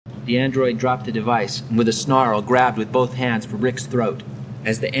The android dropped the device and with a snarl grabbed with both hands for Rick's throat.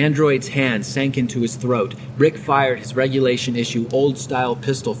 As the android's hand sank into his throat, Rick fired his regulation-issue old-style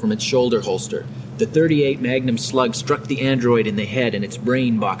pistol from its shoulder holster. The .38 Magnum slug struck the android in the head and its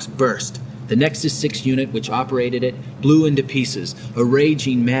brain box burst. The Nexus 6 unit, which operated it, blew into pieces, a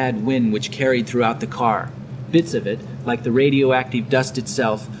raging mad wind which carried throughout the car. Bits of it, like the radioactive dust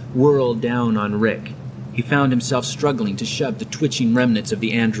itself, whirled down on Rick. He found himself struggling to shove the twitching remnants of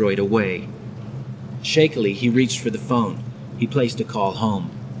the android away. Shakily, he reached for the phone. He placed a call home.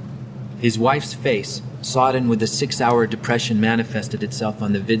 His wife's face, sodden with the 6-hour depression, manifested itself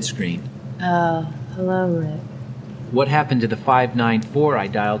on the vid screen. Hello, Rick. What happened to the 594 I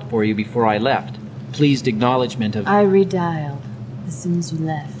dialed for you before I left? Pleased acknowledgement of... I redialed as soon as you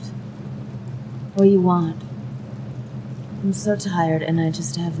left. What do you want? I'm so tired and I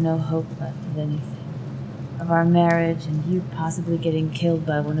just have no hope left of anything. Of our marriage and you possibly getting killed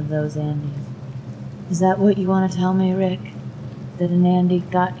by one of those Andys. Is that what you want to tell me, Rick? That an Andy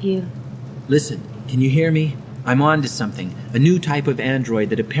got you? Listen, can you hear me? I'm on to something. A new type of android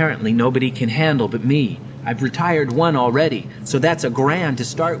that apparently nobody can handle but me. I've retired one already, so that's $1,000 to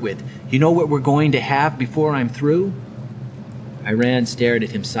start with. You know what we're going to have before I'm through? Iran stared at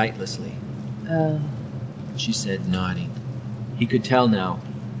him sightlessly. Oh, she said, nodding. He could tell now.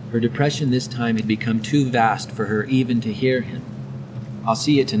 Her depression this time had become too vast for her even to hear him. I'll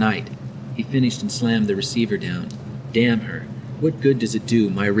see you tonight. He finished and slammed the receiver down. Damn her. What good does it do,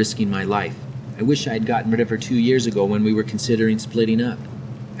 my risking my life? I wish I had gotten rid of her 2 years ago when we were considering splitting up.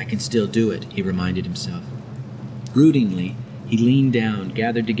 I can still do it, he reminded himself. Broodingly, he leaned down,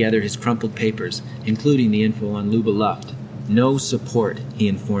 gathered together his crumpled papers, including the info on Luba Luft. No support, he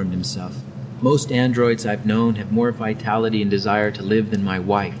informed himself. Most androids I've known have more vitality and desire to live than my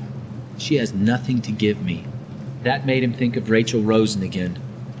wife. She has nothing to give me. That made him think of Rachel Rosen again.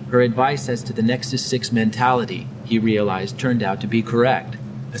 Her advice as to the Nexus 6 mentality, he realized, turned out to be correct.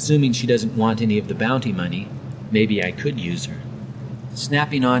 Assuming she doesn't want any of the bounty money, maybe I could use her.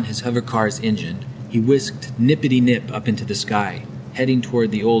 Snapping on his hovercar's engine, he whisked nippity-nip up into the sky, heading toward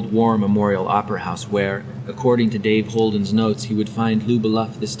the old War Memorial Opera House where, according to Dave Holden's notes, he would find Luba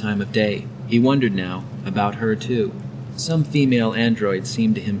Luft this time of day. He wondered now about her, too. Some female androids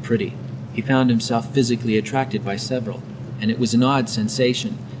seemed to him pretty. He found himself physically attracted by several, and it was an odd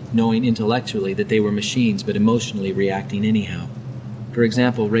sensation, knowing intellectually that they were machines but emotionally reacting anyhow. For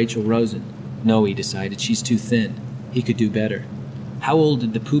example, Rachel Rosen. No, he decided, she's too thin. He could do better. How old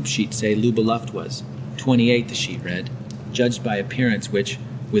did the poop sheet say Luba Luft was? 28, the sheet read, judged by appearance, which,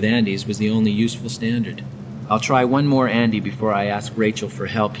 with Andy's, was the only useful standard. I'll try one more Andy before I ask Rachel for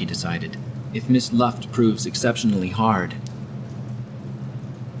help, he decided. If Miss Luft proves exceptionally hard.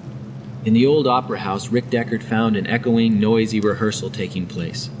 In the old opera house, Rick Deckard found an echoing, noisy rehearsal taking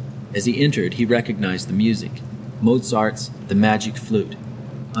place. As he entered, he recognized the music. Mozart's The Magic Flute.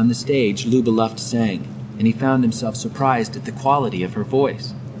 On the stage, Luba Luft sang, and he found himself surprised at the quality of her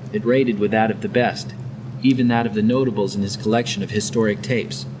voice. It rated with that of the best, even that of the notables in his collection of historic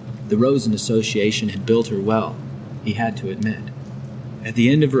tapes. The Rosen Association had built her well, he had to admit. At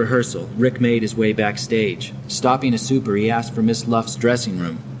the end of rehearsal, Rick made his way backstage. Stopping a super, he asked for Miss Luft's dressing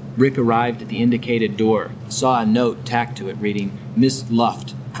room. Rick arrived at the indicated door, saw a note tacked to it reading, Miss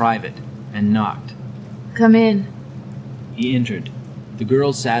Luft, private, and knocked. Come in. He entered. The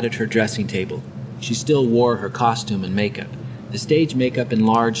girl sat at her dressing table. She still wore her costume and makeup. The stage makeup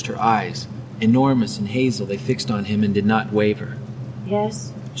enlarged her eyes. Enormous and hazel, they fixed on him and did not waver.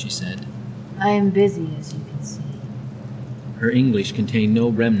 Yes, she said. I am busy, as you can see. Her English contained no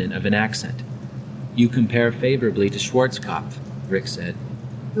remnant of an accent. You compare favorably to Schwarzkopf, Rick said.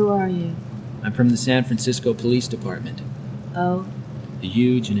 Who are you? I'm from the San Francisco Police Department. Oh? The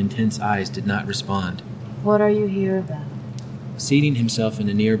huge and intense eyes did not respond. What are you here about? Seating himself in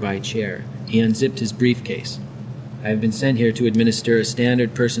a nearby chair, he unzipped his briefcase. I have been sent here to administer a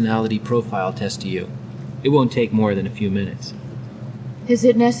standard personality profile test to you. It won't take more than a few minutes. Is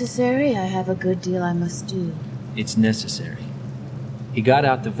it necessary? I have a good deal I must do. It's necessary. He got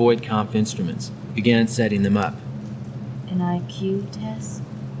out the Void Comp instruments, began setting them up. An IQ test?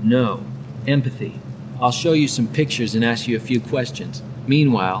 No, empathy. I'll show you some pictures and ask you a few questions.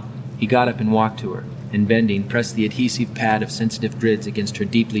 Meanwhile, he got up and walked to her, and bending, pressed the adhesive pad of sensitive grids against her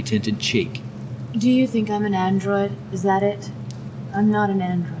deeply tinted cheek. Do you think I'm an android? Is that it? I'm not an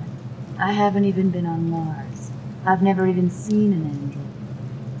android. I haven't even been on Mars. I've never even seen an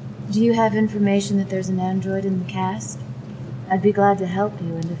android. Do you have information that there's an android in the cast? I'd be glad to help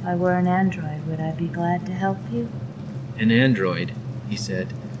you, and if I were an android, would I be glad to help you? An android, he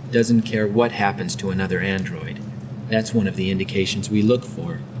said, doesn't care what happens to another android. That's one of the indications we look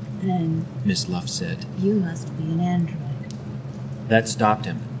for. Then, Miss Luff said. you must be an android. That stopped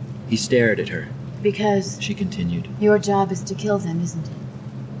him. He stared at her. Because She continued. your job is to kill them, isn't it?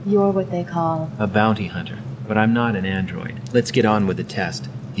 You're what they call... A bounty hunter. But I'm not an android. Let's get on with the test,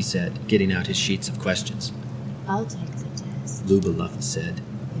 he said, getting out his sheets of questions. I'll take the test, Luba Luff said.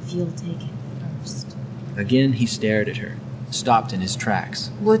 if you'll take it first. Again he stared at her, stopped in his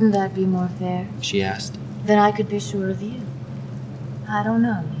tracks. Wouldn't that be more fair? She asked. Then I could be sure of you. I don't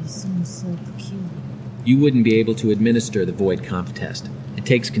know, you seem so peculiar. You wouldn't be able to administer the Void Comp test. It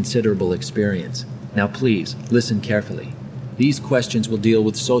takes considerable experience. Now please, listen carefully. These questions will deal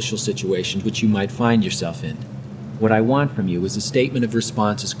with social situations which you might find yourself in. What I want from you is a statement of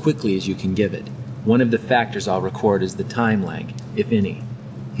response as quickly as you can give it. One of the factors I'll record is the time lag, if any.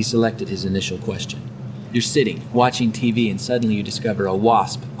 He selected his initial question. You're sitting, watching TV, and suddenly you discover a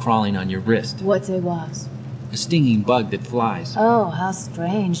wasp crawling on your wrist. What's a wasp? A stinging bug that flies. Oh, how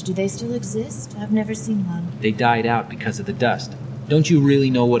strange. Do they still exist? I've never seen one. They died out because of the dust. Don't you really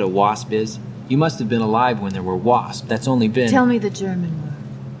know what a wasp is? You must have been alive when there were wasps. That's only been... Tell me the German word.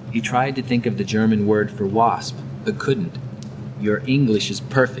 He tried to think of the German word for wasp, but couldn't. Your English is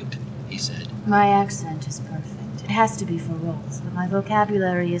perfect, he said. My accent is perfect. It has to be for roles, but my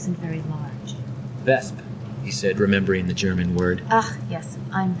vocabulary isn't very large. Vesp, he said, remembering the German word. Ah, yes,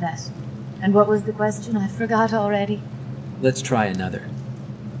 I'm Vesp. And what was the question? I forgot already. Let's try another.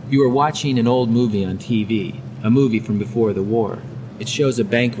 You are watching an old movie on TV, a movie from before the war. It shows a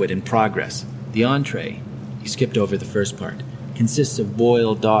banquet in progress. The entree, he skipped over the first part, consists of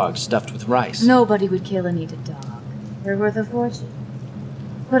boiled dogs stuffed with rice. Nobody would kill and eat a dog. They're worth a fortune.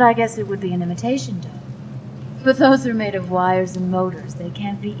 But I guess it would be an imitation dog. But those are made of wires and motors. They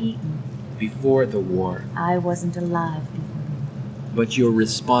can't be eaten. Before the war. I wasn't alive before the war. But your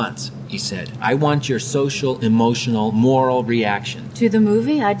response, he said. I want your social, emotional, moral reaction. To the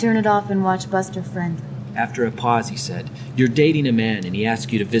movie, I'd turn it off and watch Buster Friendly. After a pause, he said, you're dating a man and he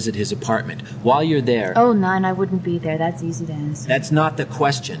asks you to visit his apartment. While you're there... Oh, nine, I wouldn't be there. That's easy to answer. That's not the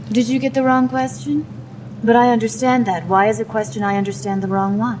question. Did you get the wrong question? But I understand that. Why is a question I understand the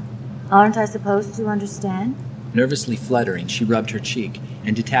wrong one? Aren't I supposed to understand? Nervously fluttering, she rubbed her cheek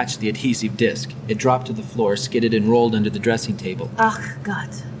and detached the adhesive disc. It dropped to the floor, skidded and rolled under the dressing table. Ach,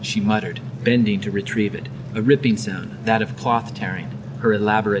 Gott, she muttered, bending to retrieve it. A ripping sound, that of cloth tearing, her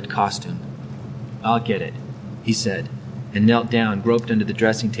elaborate costume. I'll get it, he said, and knelt down, groped under the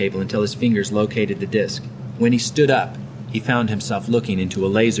dressing table until his fingers located the disc. When he stood up, he found himself looking into a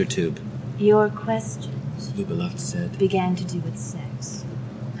laser tube. Your questions, Lubeluft said, began to do with sex.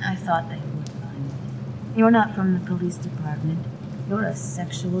 I thought they would find it. You're not from the police department. You're a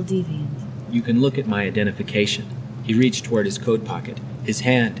sexual deviant. You can look at my identification. He reached toward his coat pocket. His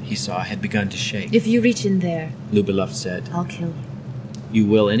hand, he saw, had begun to shake. If you reach in there, Lubeluft said, I'll kill you. You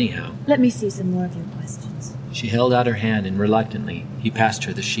will anyhow. Let me see some more of your questions. She held out her hand and reluctantly, he passed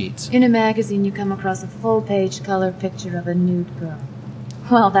her the sheets. In a magazine, you come across a full-page color picture of a nude girl.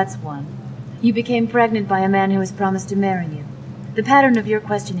 Well, that's one. You became pregnant by a man who has promised to marry you. The pattern of your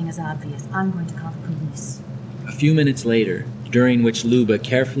questioning is obvious. I'm going to call the police. A few minutes later, during which Luba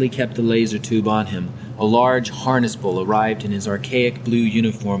carefully kept the laser tube on him, a large harness bull arrived in his archaic blue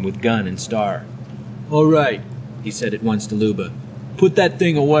uniform with gun and star. All right, he said at once to Luba. Put that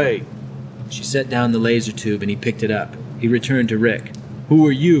thing away. She set down the laser tube and he picked it up. He returned to Rick. Who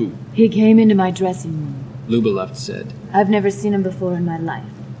are you? He came into my dressing room. Lubeluft said. I've never seen him before in my life.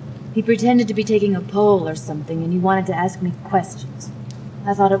 He pretended to be taking a poll or something, and he wanted to ask me questions.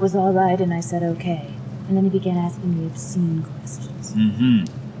 I thought it was all right, and I said okay. And then he began asking me obscene questions.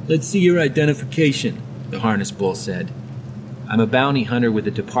 Let's see your identification, the harness bull said. I'm a bounty hunter with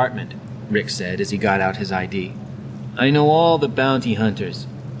the department, Rick said as he got out his ID. I know all the bounty hunters,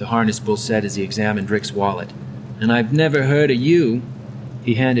 the harness bull said as he examined Rick's wallet. And I've never heard of you.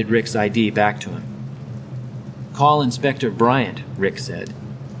 He handed Rick's ID back to him. Call Inspector Bryant, Rick said.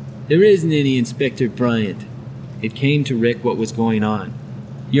 There isn't any Inspector Bryant. It came to Rick what was going on.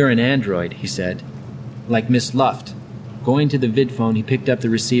 You're an android, he said. Like Miss Luft. Going to the vidphone, he picked up the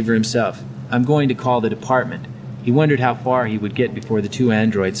receiver himself. I'm going to call the department. He wondered how far he would get before the two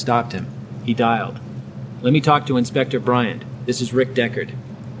androids stopped him. He dialed. Let me talk to Inspector Bryant. This is Rick Deckard.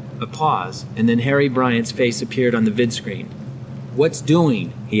 A pause, and then Harry Bryant's face appeared on the vidscreen. What's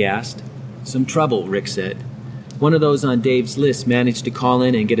doing? He asked. Some trouble, Rick said. One of those on Dave's list managed to call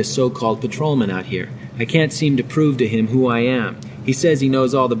in and get a so-called patrolman out here. I can't seem to prove to him who I am. He says he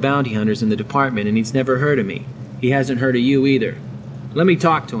knows all the bounty hunters in the department and he's never heard of me. He hasn't heard of you either. Let me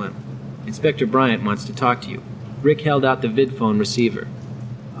talk to him. Inspector Bryant wants to talk to you. Rick held out the vidphone receiver.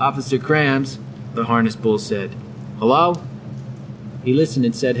 Officer Krams, the harness bull said. Hello? He listened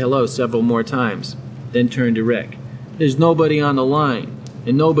and said hello several more times, then turned to Rick. "There's nobody on the line,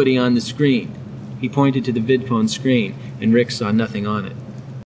 and nobody on the screen." He pointed to the vidphone screen, and Rick saw nothing on it.